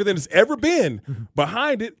stronger than it's ever been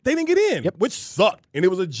behind it, they didn't get in, which sucked. And it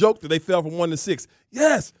was a joke that they fell from 1 to 6.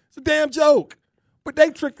 Yes, it's a damn joke, but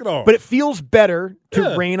they tricked it off. But it feels better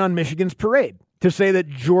to rain on Michigan's parade, to say that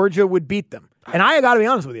Georgia would beat them. And I got to be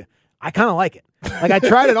honest with you, I kind of like it. Like I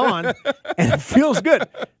tried it on, and it feels good.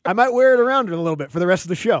 I might wear it around a little bit for the rest of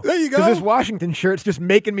the show. There you go. Because this Washington shirt's just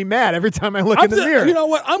making me mad every time I look in the mirror. You know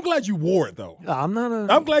what? I'm glad you wore it though.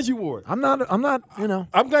 I'm glad you wore it. I'm not. You know.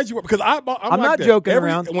 I'm glad you wore it because I'm like not that. joking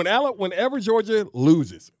around. Whenever Georgia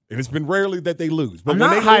loses, and it's been rarely that they lose, but I'm when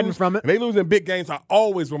not they hiding lose, from it. And they lose in big games, I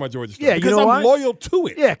always wear my Georgia stuff. Yeah, because you know I'm why? loyal to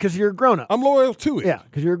it. Yeah, because you're a grown up. I'm loyal to it. Yeah,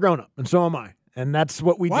 because you're a grown up, and so am I. And that's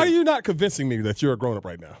what we do. Why are you not convincing me that you're a grown up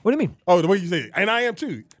right now? What do you mean? Oh, the way you say it. And I am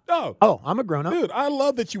too. No. Oh, I'm a grown up. Dude, I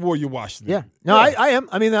love that you wore your Washington. Yeah. No, yeah. I am.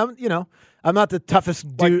 I mean, I'm not the toughest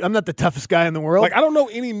dude. Like, I'm not the toughest guy in the world. Like I don't know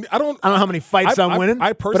how many fights I'm winning.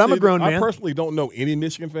 But I'm a grown man. I personally don't know any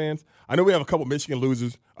Michigan fans. I know we have a couple Michigan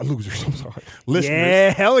losers. I'm sorry. Listeners. Yeah,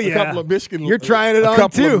 hell yeah. A couple of Michigan. You're trying it on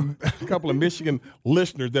too. A couple of Michigan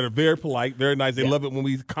listeners that are very polite, very nice. They love it when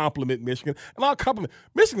we compliment Michigan. And I'll compliment.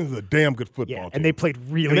 Michigan's a damn good football team. And they played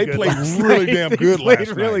really good. They played really damn good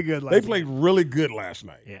last night. They played really good last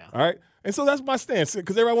night. Yeah. All right. And so that's my stance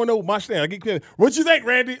because everyone want to know my stance. I get clear. What you think,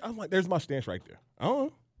 Randy? I'm like, there's my stance right there. I don't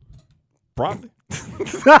know. Probably.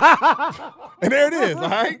 And there it is. All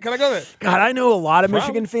right. Can I go there? God, I know a lot of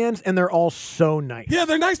Michigan fans, and they're all so nice. Yeah,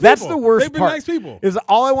 they're nice people. That's the worst They've been part. nice people. Is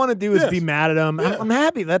all I want to do is be mad at them. Yeah. I'm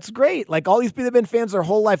happy. That's great. Like all these people have been fans their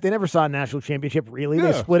whole life. They never saw a national championship, really.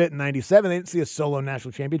 Yeah. They split it in 97. They didn't see a solo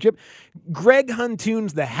national championship. Greg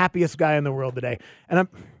Huntoon's the happiest guy in the world today. And I'm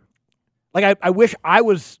like, I wish I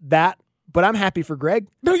was that. But I'm happy for Greg.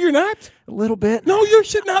 No, you're not. A little bit. No, you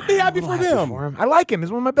should not be happy for them. For him. I like him. He's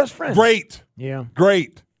one of my best friends. Great. Yeah.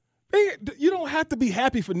 Great. You don't have to be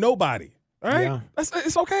happy for nobody. All right? Yeah.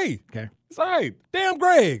 It's okay. Okay. It's all right. Damn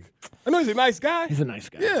Greg. I know he's a nice guy. He's a nice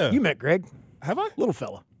guy. Yeah. You met Greg. Have I? Little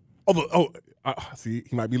fella. See,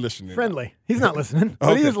 he might be listening. Friendly. He's not listening.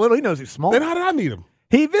 But he is little. He knows he's small. Then how did I meet him?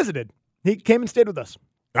 He visited. He came and stayed with us.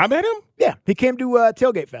 I met him? Yeah. He came to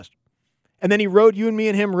Tailgate Fest. And then he rode, you and me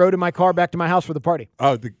and him rode in my car back to my house for the party.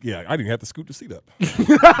 Oh, yeah. I didn't have to scoot the seat up.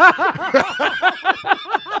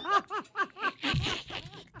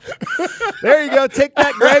 There you go. Take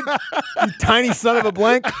that, Greg. You tiny son of a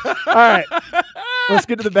blank. All right. Let's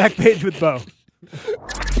get to the back page with Beau.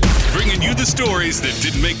 Bringing you the stories that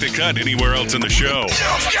didn't make the cut anywhere else in the show.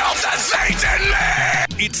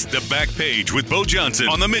 It's the Back Page with Beau Johnson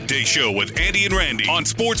on the Midday Show with Andy and Randy on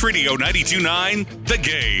Sports Radio 92.9 The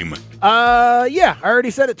Game. Yeah, I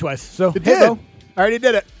already said it twice. So, hey, Beau, I already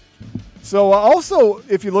did it. So, also,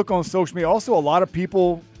 if you look on social media, also a lot of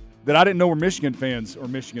people that I didn't know were Michigan fans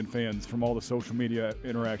from all the social media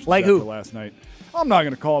interactions like after who? last night. I'm not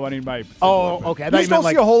going to call out anybody. Oh, okay. I thought you don't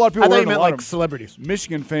see a whole lot of people wearing a lot of celebrities.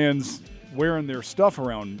 Michigan fans wearing their stuff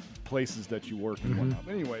around places that you work and whatnot.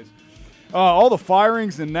 But anyways, all the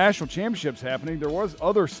firings and national championships happening. There was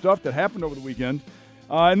other stuff that happened over the weekend,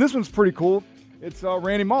 and this one's pretty cool. It's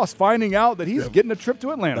Randy Moss finding out that he's getting a trip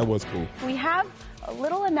to Atlanta. That was cool. We have a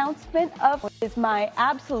little announcement of it's my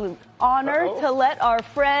absolute honor to let our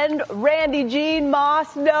friend Randy Gene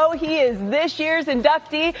Moss know he is this year's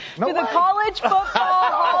inductee to the College Football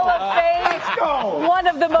Hall of Fame. One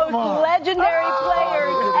of the most legendary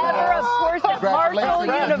players ever, of course, at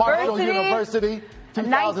Marshall University.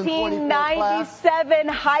 1997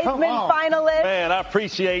 Heisman finalist. Man, I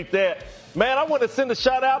appreciate that. Man, I want to send a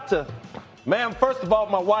shout out to, man, first of all,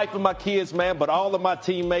 my wife and my kids, man, but all of my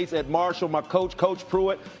teammates at Marshall, my coach, Coach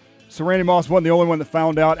Pruitt. So Randy Moss wasn't the only one that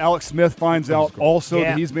found out. Alex Smith finds out also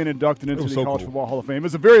that he's been inducted into the College Football Hall of Fame. It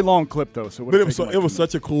was a very long clip, though. So it was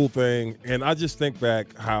such a cool thing. And I just think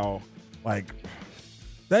back how, like,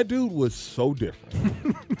 that dude was so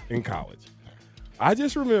different in college. I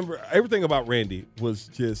just remember everything about Randy was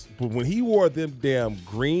just when he wore them damn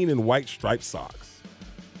green and white striped socks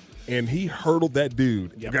and he hurdled that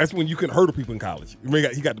dude. Yep. That's when you can hurdle people in college.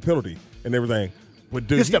 He got the penalty and everything. But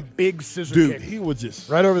dude, just a big scissor kick. He was just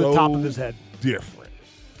right over the top of his head. Different.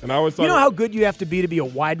 And I always thought, you know how good you have to be a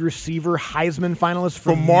wide receiver Heisman finalist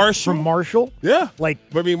from Marshall? From Marshall? Yeah. But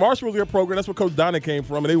I mean, Marshall was their program. That's where Coach Donnie came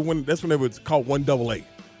from, and that's when they was called 1AA.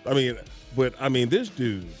 This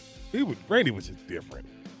dude, Randy was just different.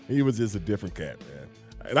 He was just a different cat, man.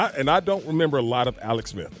 And I don't remember a lot ofAlex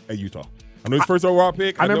Smith at Utah. I know his first overall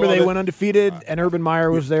pick. I remember they went undefeated, and Urban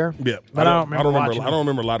Meyer was there. Yeah, but I don't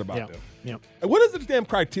remember a lot about them. Yeah. What is the damn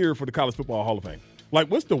criteria for the College Football Hall of Fame? Like,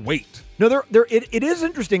 what's the weight? No, it is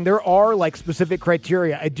interesting. There are like specific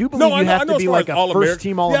criteria. I do believe you have to be like a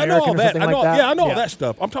first-team All-American or something like that. Yeah, I know all that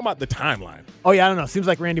stuff. I'm talking about the timeline. Oh yeah, I don't know. Seems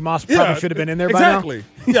like Randy Moss probably should have been in there by now. Exactly.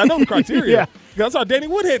 Yeah, I know the criteria. Yeah, that's how Danny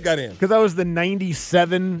Woodhead got in. Because I was the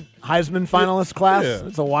 '97 Heisman finalist class. Yeah.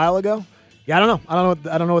 It's a while ago. Yeah, I don't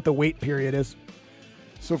know. I don't know what the wait period is.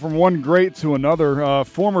 So from one great to another,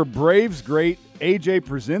 former Braves great A.J.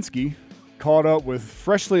 Przinsky caught up with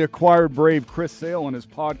freshly acquired Brave Chris Sale on his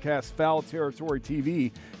podcast Foul Territory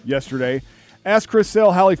TV yesterday. Asked Chris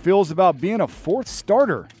Sale how he feels about being a fourth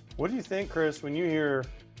starter. What do you think, Chris, when you hear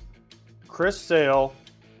Chris Sale,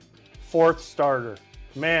 fourth starter?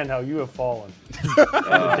 Man, how you have fallen in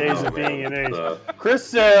the days of being an ace. Chris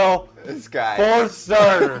Sale, this guy, fourth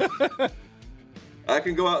starter. I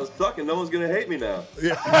can go out and suck and no one's going to hate me now.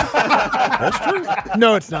 Yeah. That's true.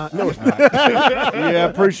 No, it's not. No, it's not.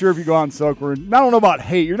 Yeah, pretty sure if you go out and suck, I don't know about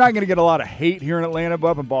hate. You're not going to get a lot of hate here in Atlanta, but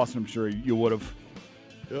up in Boston, I'm sure you would have.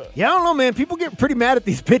 Yeah, I don't know, man. People get pretty mad at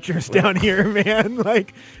these pitchers down here, man.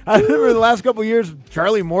 Like, I remember the last couple of years,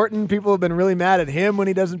 Charlie Morton, people have been really mad at him when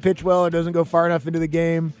he doesn't pitch well or doesn't go far enough into the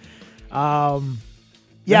game.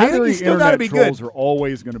 Yeah, I think he's still got to be good. Trolls are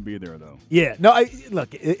always going to be there, though. Yeah. No,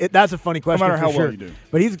 look, that's a funny question. No matter how sure. well you do.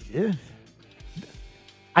 But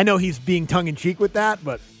I know he's being tongue-in-cheek with that,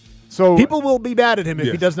 but so people will be mad at him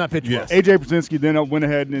if he does not pitch well. A.J. Brzezinski then went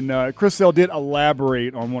ahead and Chris Sale did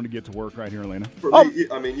elaborate on wanting to get to work right here in Atlanta. For me,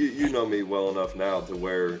 I mean, you know me well enough now to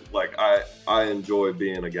where, like, I enjoy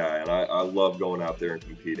being a guy, and I love going out there and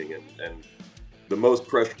competing. And the most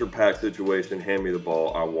pressure-packed situation, hand me the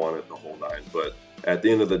ball, I want it the whole nine. But at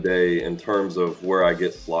the end of the day, in terms of where I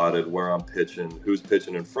get slotted, where I'm pitching, who's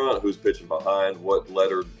pitching in front, who's pitching behind, what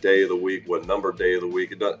letter day of the week, what number day of the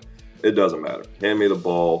week, it doesn't matter. Hand me the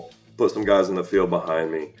ball, put some guys in the field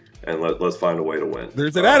behind me, and let's find a way to win.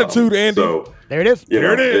 There's that attitude, Andy. So, there it is.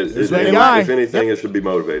 There it is. If anything, it should be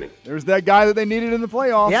motivating. There's that guy that they needed in the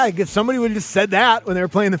playoffs. Yeah, I guess somebody would have just said that when they were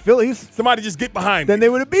playing the Phillies. Somebody just get behind Then they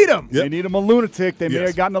would have beat him. They need him a lunatic. They may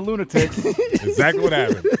have gotten a lunatic. Exactly what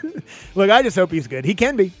happened. Look, I just hope he's good. He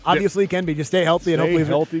can be. Obviously, he can be. Just stay healthy. And hopefully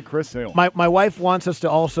healthy, Chris Sale. My wife wants us to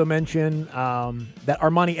also mention that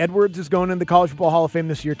Armani Edwards is going into the College Football Hall of Fame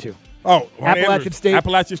this year, too. Oh, Appalachian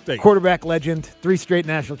State. Quarterback legend. 3 straight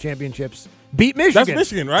national championships. Beat Michigan. That's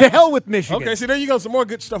Michigan, right? To hell with Michigan. Okay, so there you go. Some more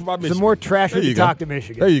good stuff about Michigan. Some more trash to talk to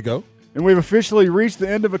Michigan. There you go. And we've officially reached the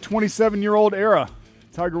end of a 27-year-old era.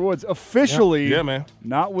 Tiger Woods officially man.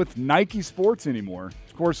 Not with Nike Sports anymore.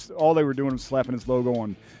 Of course, all they were doing was slapping his logo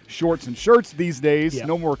on shorts and shirts these days. Yeah.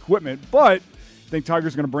 No more equipment. But I think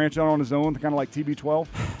Tiger's going to branch out on his own, kind of like TB12.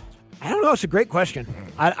 I don't know. It's a great question.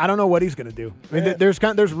 I don't know what he's going to do. I mean,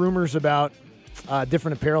 there's rumors about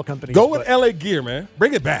different apparel companies. Go with LA Gear, man.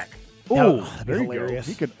 Bring it back. Oh, that'd be hilarious.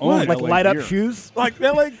 He could own like LA light up Gear. shoes. Like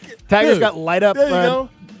LA. Tiger's got light up. There you go.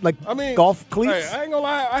 Like golf cleats. Hey, I ain't gonna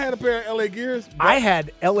lie. I had a pair of LA Gears. I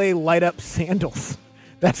had LA light up sandals.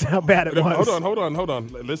 That's how bad it was. Hold on.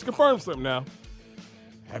 Let's confirm something now.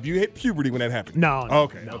 Have you hit puberty when that happened? No.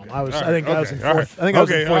 Okay. I think I was in fourth. I think I was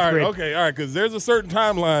in fourth grade. Okay, all right. Because there's a certain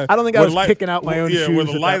timeline. I don't think I was picking out my own shoes. Yeah, where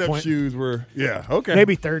the at light that up point. shoes were. Yeah. Okay.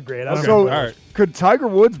 Maybe third grade. I don't So, know. all right. Could Tiger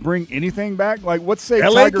Woods bring anything back? Like, what's say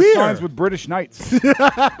LA Tiger Gear. signs with British Knights?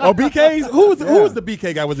 Oh, BKs? Who was the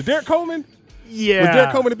BK guy? Was it Derek Coleman? Yeah. Was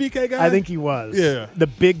Derek Coleman the BK guy? I think he was. Yeah. The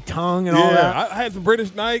big tongue and all that. Yeah, I had some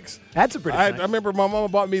British Nikes. That's a British I Nike. remember my mama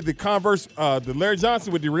bought me the Converse, the Larry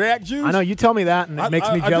Johnson with the React juice. I know. You tell me that, and it makes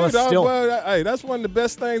me jealous still. Hey, that's one of the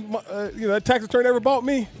best things, that tax return ever bought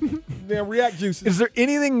me. Damn React juices. Is there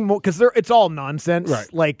anything more? Because it's all nonsense,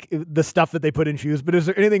 Right. like the stuff that they put in shoes. But is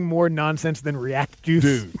there anything more nonsense than React juice?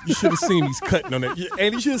 Dude, you should have seen me cutting on it.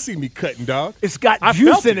 And you should have seen me cutting, dog. It's got I juice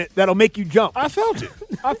felt in it that'll make you jump. I felt it.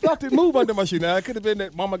 I felt it move under my shoe. Now, it could have been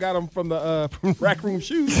that mama got them from the from Rack Room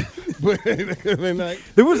Shoes. But it could have been like,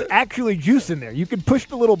 There was actually juice in there. You could push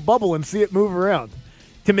the little bubble and see it move around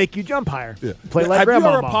to make you jump higher. yeah. Play like Have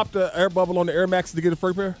grandma. you ever popped the air bubble on the Air Max to get a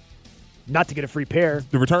free pair? Not to get a free pair.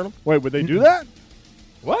 To return them? Wait, would they do that?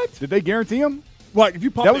 What? Did they guarantee them? Like, if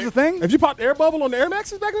you popped That was the thing? If you popped the air bubble on the Air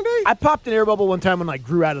Maxes back in the day? I popped an air bubble one time when I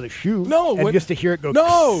grew out of the shoe. No, and just to hear it go.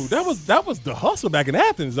 No, that was the hustle back in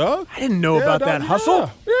Athens, dog. I didn't know about that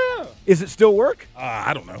hustle. Yeah. Is it still work?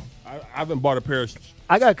 I don't know. I haven't bought a pair of.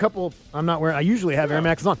 I got a couple. I'm not wearing. I usually have Air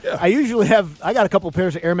Maxes on. Yeah. I got a couple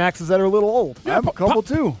pairs of Air Maxes that are a little old. I have a couple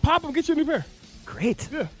too. Pop them, get you a new pair. Great.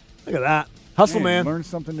 Yeah. Look at that. Hustle, man. Learn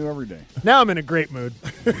something new every day. Now I'm in a great mood.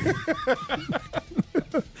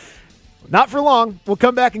 Not for long. We'll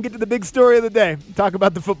come back and get to the big story of the day. Talk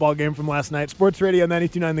about the football game from last night. Sports Radio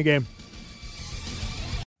 92.9 The Game.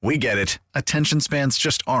 We get it. Attention spans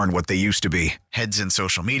just aren't what they used to be. Heads in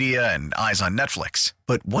social media and eyes on Netflix.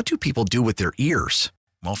 But what do people do with their ears?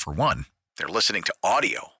 Well, for one, they're listening to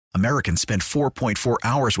audio. Americans spend 4.4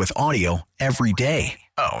 hours with audio every day.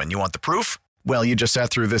 Oh, and you want the proof? Well, you just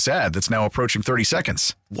sat through this ad that's now approaching 30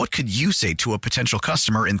 seconds. What could you say to a potential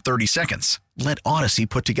customer in 30 seconds? Let Odyssey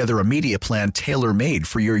put together a media plan tailor-made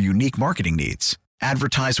for your unique marketing needs.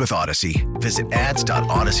 Advertise with Odyssey. Visit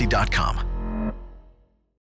ads.odyssey.com.